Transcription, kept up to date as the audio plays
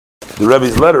the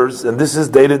Rebbe's letters, and this is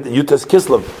dated Yutas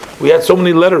Kislev. We had so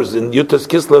many letters in Yutas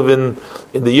Kislev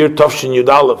in the year Tafshin Yud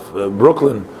Aleph,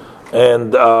 Brooklyn,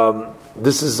 and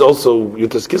this is also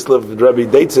Yutas Kislev. The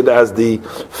Rebbe dates it as the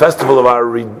festival of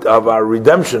our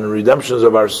redemptions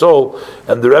of our soul,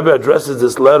 and the Rebbe addresses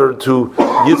this letter to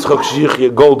Yitzchak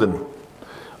Shichye Golden,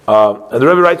 and the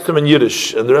Rebbe writes to him in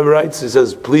Yiddish, and the Rebbe writes, he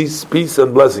says, "Please, peace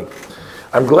and blessing."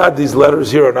 I'm glad these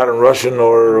letters here are not in Russian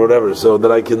or whatever, so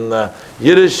that I can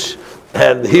Yiddish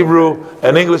and Hebrew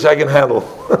and English I can handle.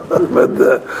 But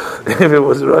if it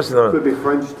was Russian, it could be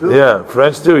French too. Yeah,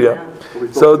 French too. Yeah.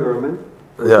 So German.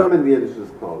 German, the Yiddish is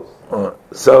close.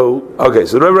 So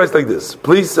the Rebbe writes like this: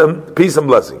 peace and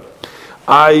blessing.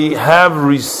 I have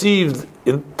received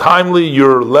in timely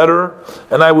your letter,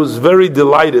 and I was very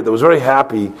delighted. I was very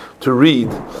happy to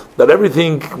read that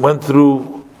everything went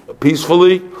through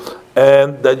peacefully,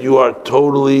 and that you are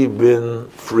totally been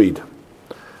freed.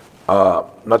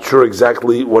 Not sure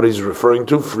exactly what he's referring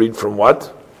to. Freed from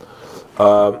what?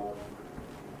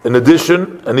 In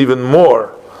addition, and even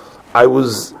more, I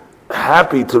was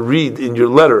happy to read in your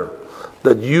letter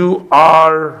that you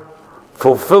are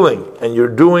fulfilling and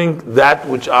you're doing that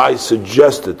which I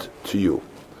suggested to you.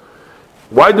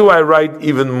 Why do I write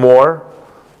even more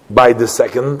by the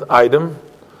second item?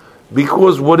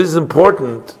 Because what is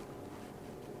important,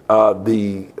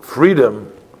 the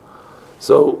freedom,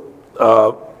 so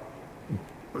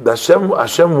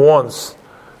Hashem wants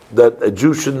that a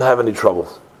Jew shouldn't have any trouble.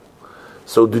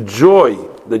 So the joy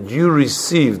that you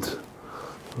received,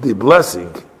 the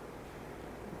blessing,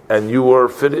 and you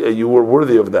were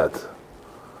worthy of that.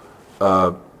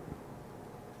 The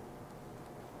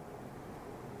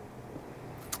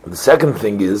second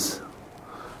thing is,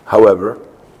 however,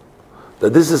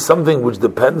 that this is something which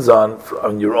depends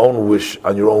on your own wish,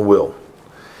 on your own will.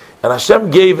 And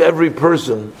Hashem gave every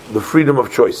person the freedom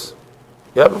of choice.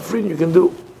 You have a freedom you can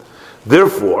do.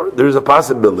 Therefore, there is a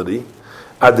possibility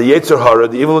that the Yetzer Hara,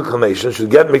 the evil inclination, should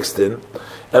get mixed in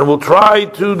and will try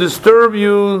to disturb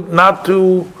you not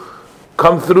to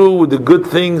come through with the good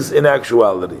things in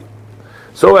actuality.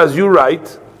 So as you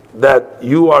write that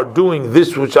you are doing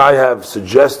this which I have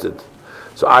suggested,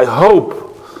 so I hope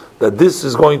that this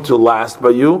is going to last by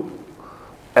you,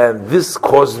 and this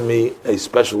caused me a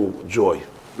special joy,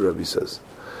 the Rebbe says.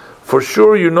 For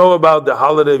sure you know about the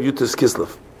holiday of Yutas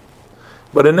Kislev,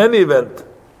 but in any event,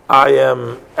 I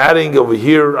am adding over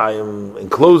here, I am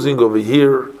enclosing over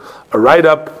here a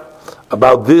write-up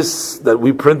about this that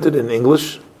we printed in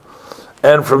English,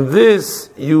 and from this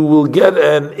you will get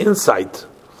an insight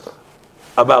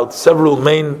about several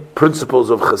main principles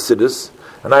of Chassidus,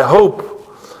 and I hope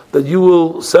that you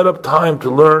will set up time to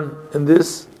learn in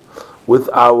this with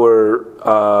our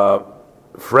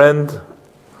friend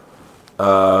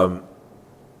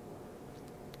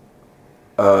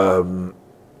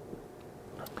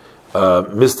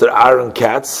Mr. Aaron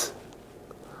Katz,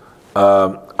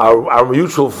 our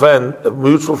mutual friend,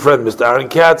 Mr. Aaron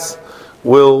Katz,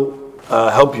 will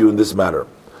help you in this matter.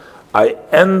 I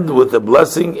end with a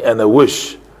blessing and a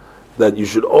wish that you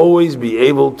should always be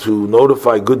able to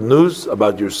notify good news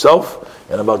about yourself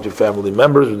and about your family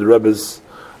members with the Rebbe's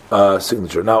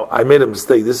signature. Now, I made a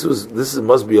mistake. This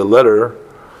must be a letter.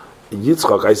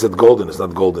 Yitzchak, I said golden. It's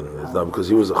not golden. It's not, because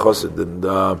he was a chassid, and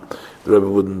the Rebbe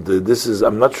wouldn't.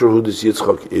 I'm not sure who this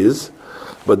Yitzchak is,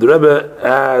 but the Rebbe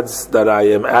adds that I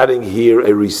am adding here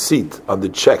a receipt on the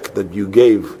check that you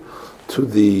gave to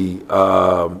the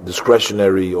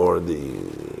discretionary or the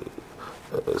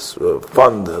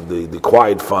fund, the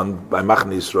quiet fund by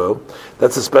Machne Yisrael.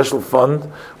 That's a special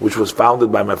fund which was founded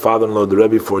by my father-in-law, the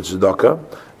Rebbe, for tzedakah.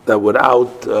 That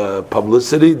without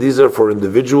publicity, these are for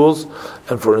individuals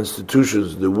and for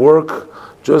institutions. The work,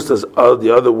 just as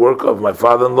the other work of my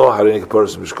father-in-law, Harinik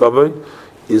Paras Mishkavai,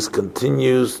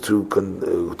 continues to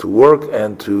work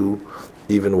and to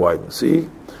even widen. See,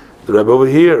 the Rebbe over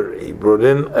here, he brought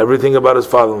in everything about his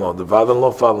father-in-law. The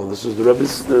father-in-law. This is the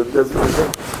Rebbe's.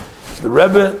 The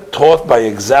Rebbe taught by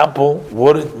example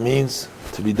what it means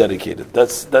to be dedicated.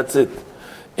 That's it.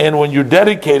 And when you're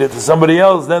dedicated to somebody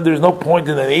else, then there's no point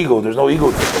in an ego. There's no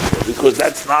ego because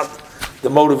that's not the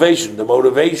motivation. The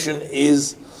motivation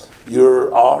is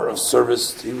you are of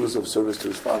service. He was of service to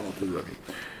his father, to the Rebbe.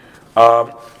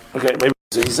 Okay, maybe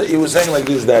so he was saying like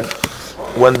this, that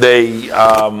when they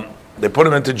put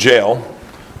him into jail,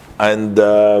 and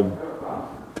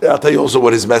I'll tell you also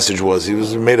what his message was. He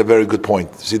made a very good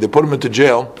point. See, they put him into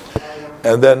jail,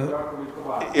 and then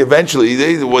eventually,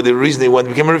 the reason he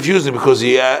became a refugee because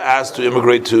he asked to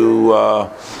immigrate to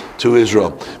to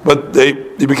Israel. But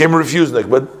he became a refusnik.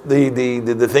 But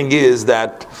the thing is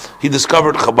that he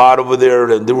discovered Chabad over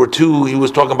there, and there were two. He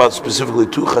was talking about specifically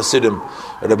two Hasidim,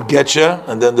 Reb Getcha,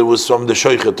 and then there was some the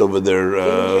Shoichet over there.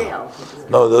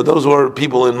 No, those were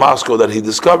people in Moscow that he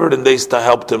discovered, and they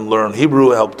helped him learn Hebrew,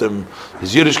 helped him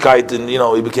his Yiddishkeit, and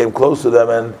he became close to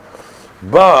them.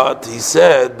 But he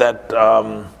said that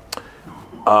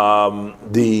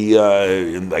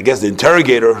I guess the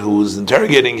interrogator who was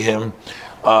interrogating him,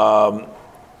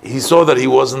 he saw that he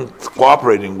wasn't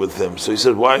cooperating with him. So he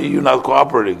said, "Why are you not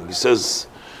cooperating?" He says,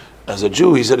 as a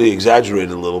Jew, he said he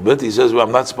exaggerated a little bit. He says, "Well,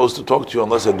 I'm not supposed to talk to you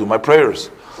unless I do my prayers.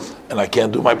 And I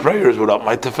can't do my prayers without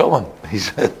my tefillin." He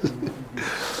said.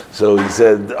 So he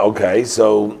said, "Okay."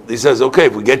 So he says, "Okay,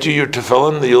 if we get you your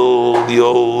tefillin,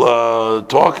 you'll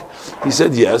talk." He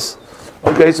said, "Yes."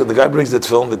 Okay, so the guy brings the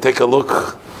tefillin. They take a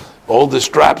look. All the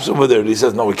straps over there. He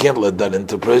says, "No, we can't let that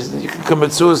into prison. You can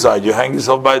commit suicide. You hang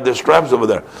yourself by the straps over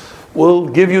there. We'll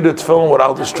give you the tefillin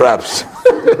without the straps."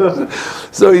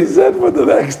 So he said for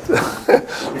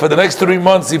the next 3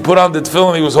 months, he put on the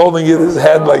tefillin. He was holding it in his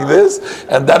hand like this,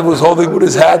 and that was holding with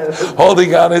his hat,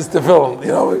 holding on his tefillin.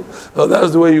 So that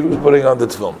was the way he was putting on the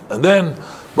tefillin. And then,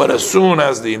 but as soon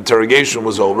as the interrogation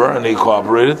was over and he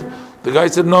cooperated, the guy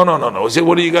said, no. He said,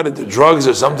 "What do you got to do? Drugs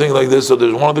or something like this?" So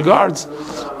there's one of the guards.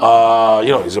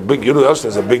 He's a big,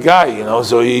 he's a big guy,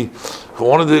 So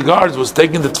one of the guards was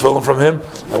taking the tefillin from him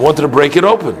and wanted to break it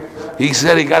open. He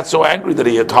said he got so angry that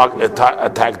he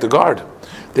attacked the guard.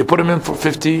 They put him in for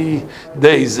 50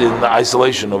 days in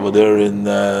isolation over there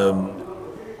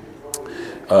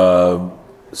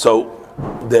so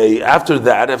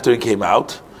after he came out,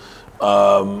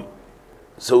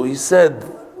 so he said,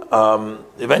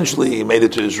 eventually he made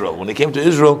it to Israel. When he came to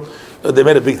Israel, they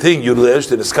made a big thing. Yudel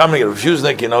Edelstein is coming, a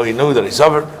refusnik, he knew that he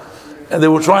suffered. And they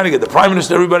were trying to get, the prime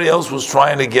minister, everybody else was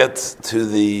trying to get to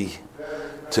the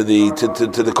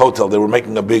kotel. They were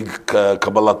making a big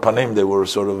Kabbalat Panim. They were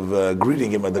sort of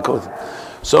greeting him at the kotel.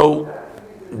 So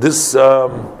this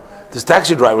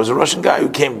taxi driver was a Russian guy who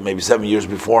came maybe 7 years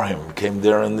before him, came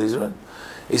there, and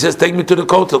he says, "Take me to the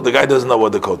kotel." The guy doesn't know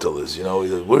what the kotel is. He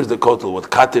says, "Where's the kotel? What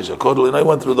cottage? A kotel?" He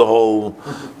went through the whole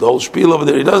spiel over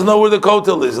there. He doesn't know where the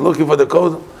kotel is. He's looking for the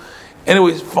kotel.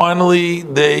 Anyways, finally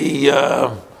they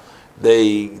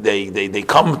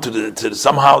come to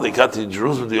somehow they got to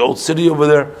Jerusalem, the old city over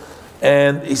there,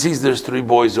 and he sees there's 3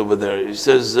 boys over there. He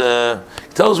says,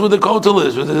 "Tell us where the kotel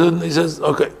is." He says,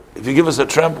 "Okay, if you give us a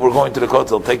tramp, we're going to the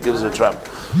kotel. Take us a tramp."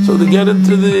 So they get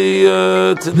into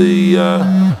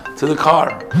the car,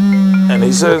 and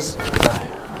he says,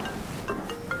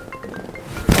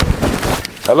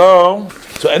 "Hello."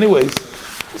 So, anyways,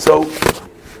 so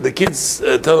the kids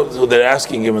tell him. So they're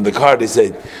asking him in the car. They say,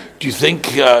 "Do you think,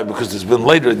 because it's been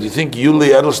later, do you think Yuli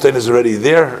Edelstein is already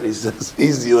there?" He says,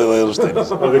 "He's Yuli Edelstein."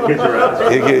 The kids are out.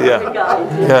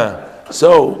 Yeah. So,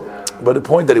 but the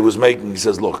point that he was making, he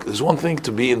says, "Look, there's one thing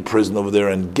to be in prison over there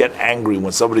and get angry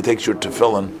when somebody takes your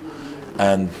tefillin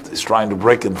and is trying to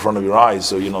break it in front of your eyes.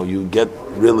 So you get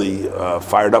really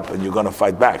fired up and you're going to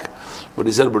fight back." But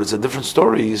he said, "But it's a different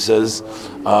story." He says,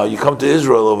 "You come to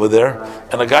Israel over there,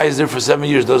 and a guy is there for 7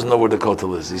 years, doesn't know where the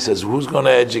kotel is." He says, "Who's going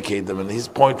to educate them?" And his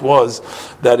point was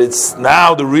that it's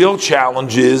now the real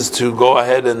challenge is to go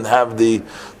ahead and have the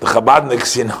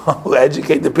Chabadniks,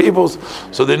 educate the peoples,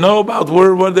 so they know about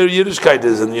where their Yiddishkeit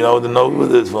is, and they know where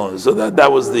it's from. So that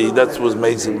was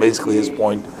basically his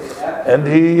point. And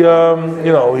he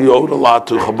owed a lot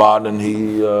to Chabad, and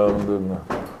he.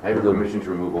 I have permission to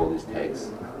remove all these tags.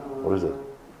 What is it?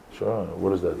 Sure.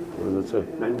 What is that? What does it say?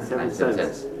 97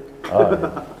 cents.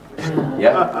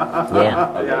 Yeah.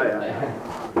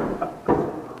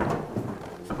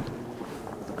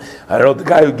 I don't know. The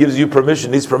guy who gives you permission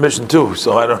needs permission too. So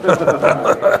I don't.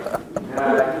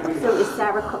 So is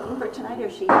Sarah cooking for tonight, or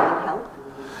is she having help?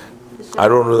 I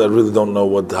really don't know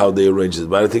how they arrange it,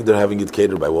 but I think they're having it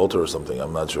catered by Walter or something.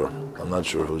 I'm not sure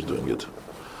who's doing it.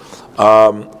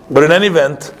 But in any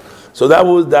event, so that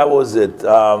was it.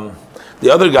 The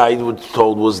other guy who was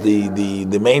told was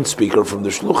the main speaker from the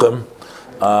Shluchim.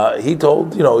 He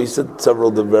told, he said several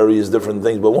of the various different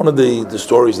things, but one of the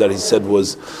stories that he said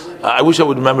was, I wish I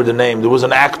would remember the name. There was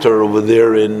an actor over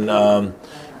there in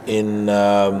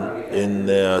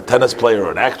tennis player,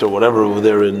 an actor, whatever, over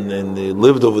there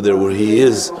lived over there where he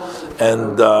is,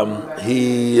 and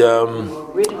he.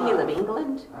 Where did he live?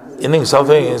 England? In South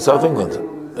England. South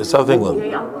England.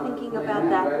 Yeah, I'm thinking about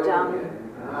that.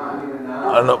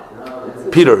 I don't know.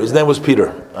 Peter. His name was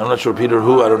Peter. I'm not sure Peter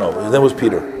who. I don't know. His name was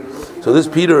Peter. So this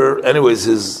Peter, anyways,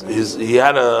 he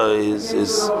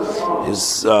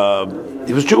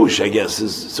was Jewish, I guess.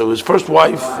 So his first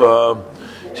wife,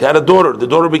 She had a daughter. The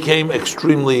daughter became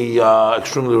extremely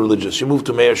religious. She moved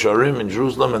to Meir Sharim in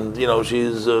Jerusalem, and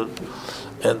she's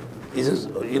and he says,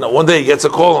 one day he gets a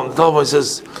call on the telephone. He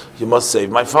says, "You must save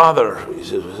my father." He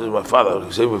says, "My father?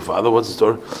 Save my father? What's the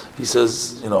story?" He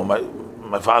says,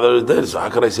 my father is dead. So how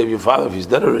can I save your father if he's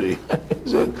dead already?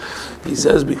 He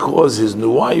says because his new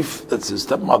wife, that's his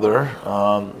stepmother,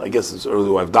 I guess his early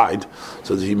wife died,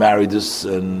 so he married this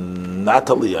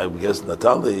Natalie,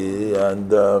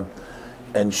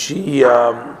 and she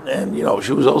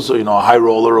she was also a high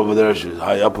roller over there. She was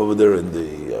high up over there in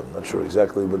the I'm not sure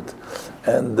exactly, but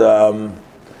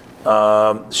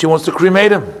she wants to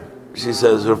cremate him. She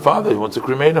says her father wants to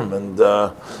cremate him, and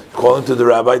calling to the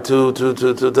rabbi to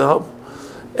help.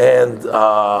 And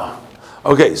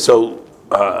okay, so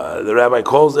the rabbi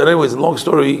calls. And anyways, long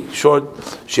story short,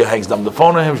 she hangs down the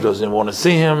phone on him. She doesn't even want to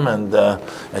see him, and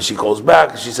she calls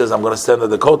back. She says, "I'm going to stand at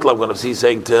the kotel. I'm going to see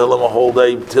saying Tehillim a whole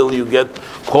day till you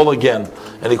call again."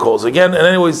 And he calls again. And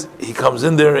anyways, he comes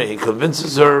in there and he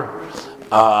convinces her,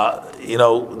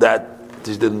 that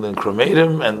she didn't cremate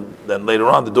him. And then later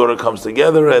on, the daughter comes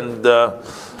together and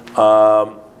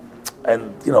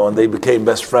they became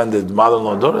best friends,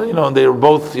 mother-in-law and daughter, and they were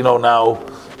both, now,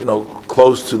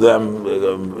 close to them,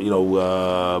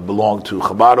 belong to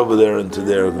Chabad over there and to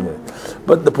their community.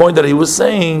 But the point that he was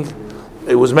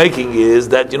making is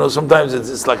that, sometimes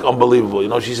it's like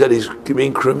unbelievable. She said he's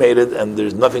being cremated and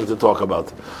there's nothing to talk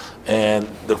about. And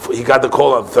he got the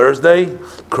call on Thursday.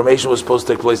 Cremation was supposed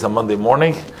to take place on Monday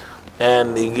morning.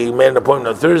 And he made an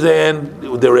appointment on Thursday, and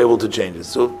they were able to change it.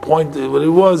 So, what it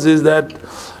was is that,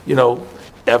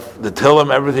 if the Tillim,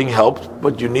 everything helped,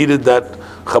 but you needed that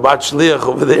Chabad Shliach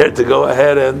over there to go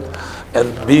ahead and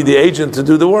be the agent to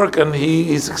do the work, and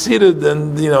he succeeded.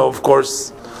 And of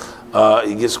course,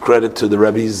 he gives credit to the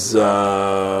Rebbe's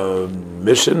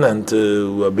mission and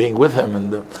to being with him.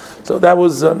 And so that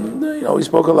was, he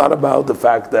spoke a lot about the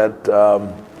fact that.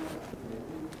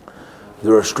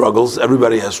 There are struggles.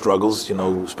 Everybody has struggles,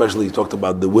 especially he talked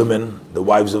about the women, the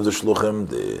wives of the shluchim,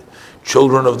 the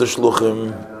children of the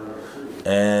shluchim,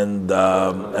 and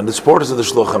the supporters of the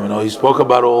shluchim. He spoke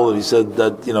about all. He said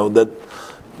that that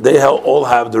they all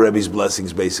have the Rebbe's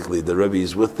blessings. Basically, the Rebbe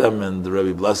is with them, and the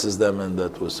Rebbe blesses them, and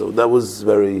that was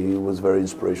very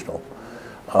inspirational.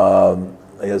 I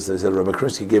guess they said Rabbi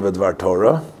Krinsky gave a Dvar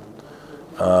Torah,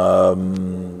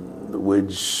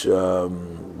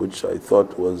 which I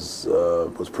thought was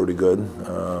pretty good.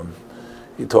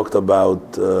 He talked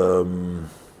about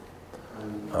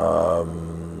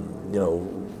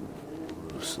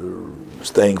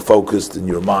staying focused in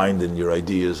your mind and your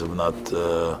ideas of not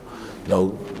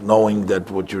knowing that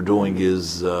what you're doing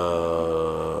is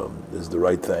the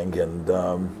right thing. And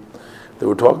they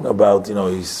were talking about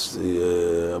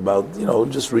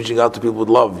just reaching out to people with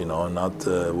love, and not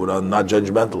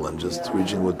judgmental, and just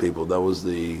reaching with people. That was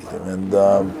the thing. And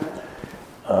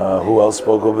who else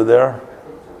spoke over there?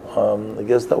 I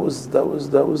guess that was it.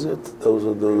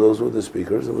 Those were the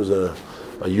speakers. It was a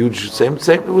huge same.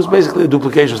 It was basically a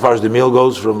duplication as far as the meal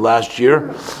goes from last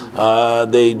year.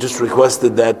 They just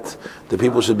requested that the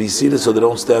people should be seated so they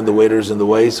don't stand the waiters in the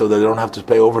way, so that they don't have to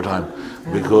pay overtime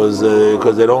because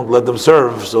they don't let them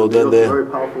serve. So then they very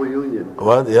powerful union.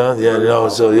 What? Yeah.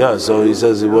 So he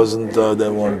says it wasn't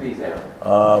that one,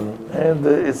 and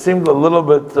it seemed a little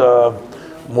bit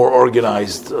more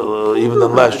organized even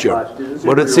than last year.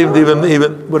 But it seemed even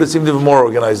more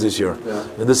organized this year,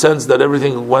 in the sense that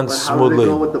everything went smoothly. How did they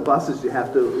go with the buses? You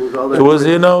have to. It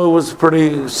was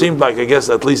pretty. Seemed like, I guess,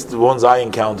 at least the ones I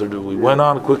encountered. We went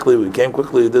on quickly. We came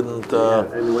quickly. It didn't.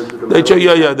 They check.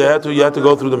 Yeah. They had to. You had to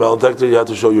go through the metal detector. You had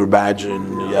to show your badge, and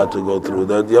you had to go through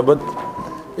that. Yeah, but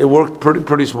it worked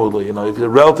pretty smoothly.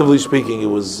 Relatively speaking, it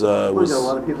was. It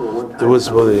was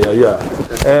smoothly. Yeah.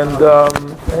 And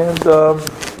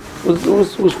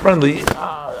it was friendly.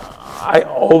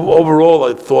 Overall,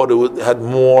 I thought it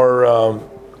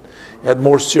had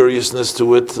more seriousness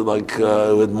to it, like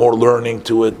with more learning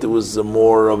to it. It was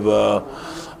more of a.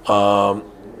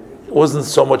 It wasn't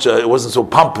so much. It wasn't so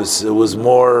pompous. It was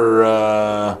more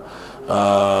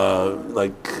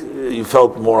like you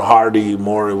felt more hearty. It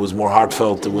was more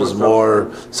heartfelt. It was more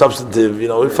substantive.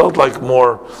 It felt like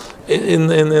more in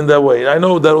that way. I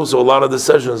know that also a lot of the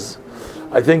sessions.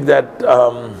 I think that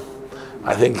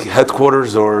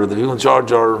headquarters or the people in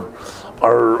charge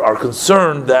are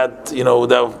concerned that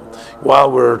that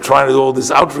while we're trying to do all this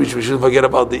outreach, we shouldn't forget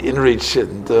about the inreach,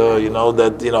 and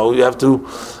you have to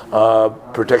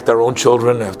protect our own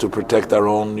children, have to protect our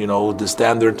own the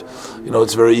standard.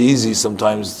 It's very easy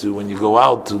sometimes when you go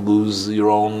out to lose your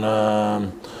own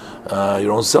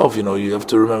your own self. You have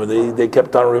to remember. They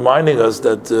kept on reminding us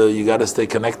that you got to stay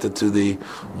connected to the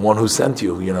one who sent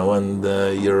you. And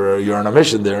you're on a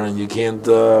mission there, and you can't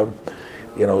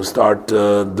start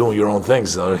doing your own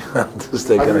things. So you have to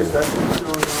stay connected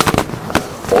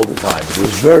all the time.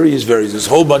 There's a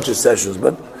whole bunch of sessions,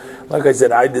 but like I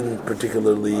said, I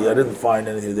didn't find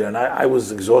anything there, and I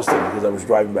was exhausted because I was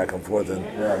driving back and forth, and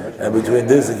between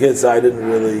this and kids, I didn't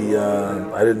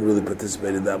really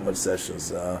participate in that much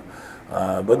sessions.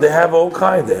 But they have all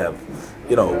kinds. They have,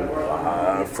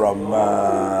 from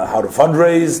how to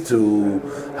fundraise to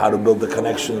how to build the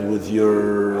connection with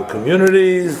your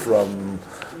communities, from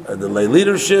the lay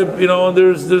leadership.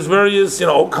 There's various,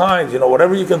 all kinds.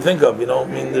 Whatever you can think of.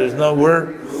 There's no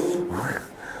we're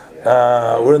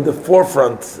in the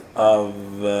forefront of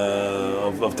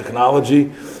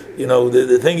technology.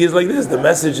 The thing is like this: the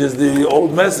message is the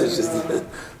old message,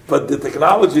 but the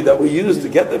technology that we use to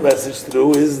get the message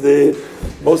through is the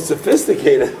most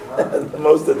sophisticated and the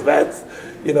most advanced.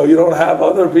 You don't have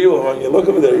other people. When you look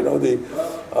over there,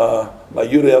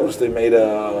 like Yuri Edelstein made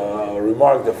a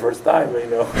remark the first time.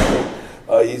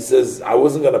 He says, I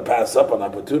wasn't going to pass up an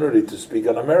opportunity to speak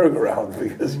on a merry-go-round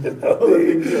because,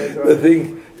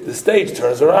 the stage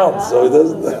turns around, so it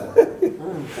doesn't.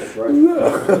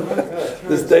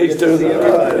 The stage turns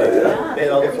around. They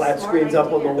had all the flat screens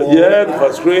up on the wall. Yeah, the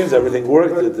flat screens, everything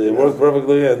worked. It worked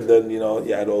perfectly, and then, you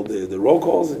had all the roll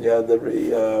calls, and you had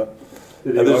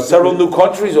and there's several new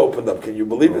countries opened up. Can you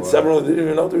believe it? Several, didn't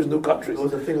even know there's new countries.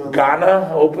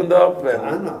 Ghana opened up,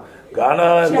 and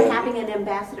Ghana. So having an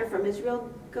ambassador from Israel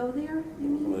go there?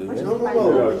 No.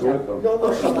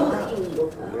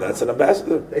 That's an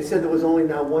ambassador. They said there was only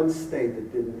now one state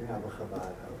that didn't have a Chabad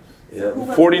house. Yeah,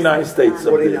 49 states.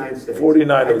 49 states.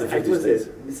 49 of the 50 states.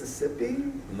 Mississippi?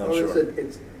 I'm not sure.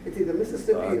 It's either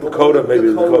Mississippi or Dakota,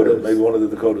 maybe one of the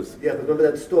Dakotas. Yeah, but remember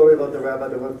that story about the rabbi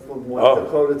that went from one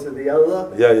Dakota to the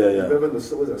other? Yeah. Remember,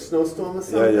 was it a snowstorm or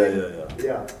something?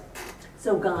 Yeah.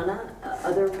 So Ghana,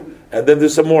 other... And then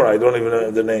there's some more, I don't even know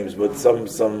the names, but some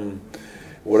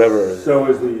whatever. So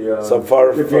is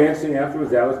the dancing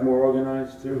afterwards, that was more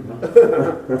organized too?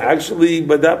 Huh? Actually,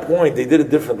 by that point, they did it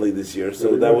differently this year,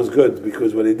 so that was good,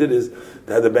 because what they did is,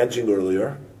 they had the benching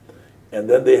earlier, and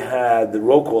then they had the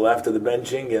roll call after the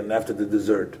benching and after the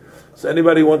dessert. So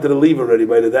anybody who wanted to leave already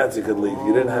by the dance, you could leave.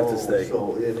 You didn't have to stay.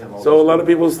 So a lot of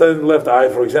people stayed and left.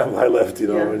 For example, I left.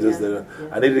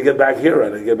 I needed to get back here. I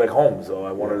didn't get back home, so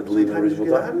I wanted to leave in a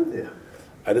reasonable time.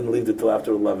 I didn't leave until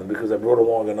after 11 because I brought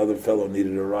along another fellow who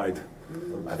needed a ride.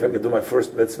 I think I could do my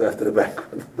first mitzvah after the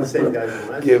banquet. The same guy from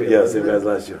last year. Yeah, same guys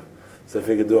last year. So if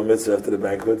I could do a mitzvah after the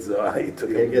banquet, so I took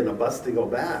him. Getting a bus to go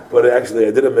back. But actually,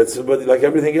 I did a mitzvah. But like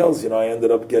everything else, I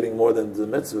ended up getting more than the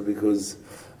mitzvah because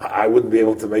I wouldn't be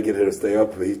able to make it here to stay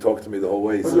up. He talked to me the whole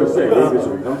way. So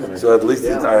at least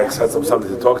I had something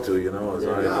to talk to,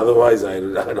 Otherwise, I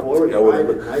wouldn't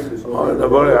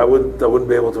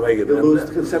be able to make it.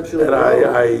 And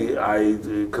I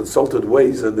consulted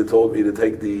Waze, and they told me to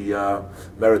take the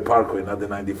Merritt Parkway, not the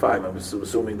 95. I'm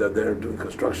assuming that they're doing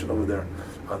construction over there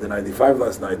on the 95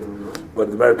 last night.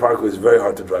 But the Merritt Parkway is very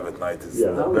hard to drive at night. It's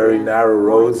very narrow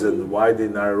roads and widely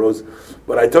narrow roads.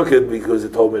 But I took it because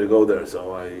it told me to go there.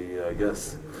 So I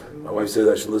guess my wife said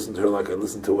I should listen to her like I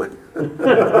listened to it.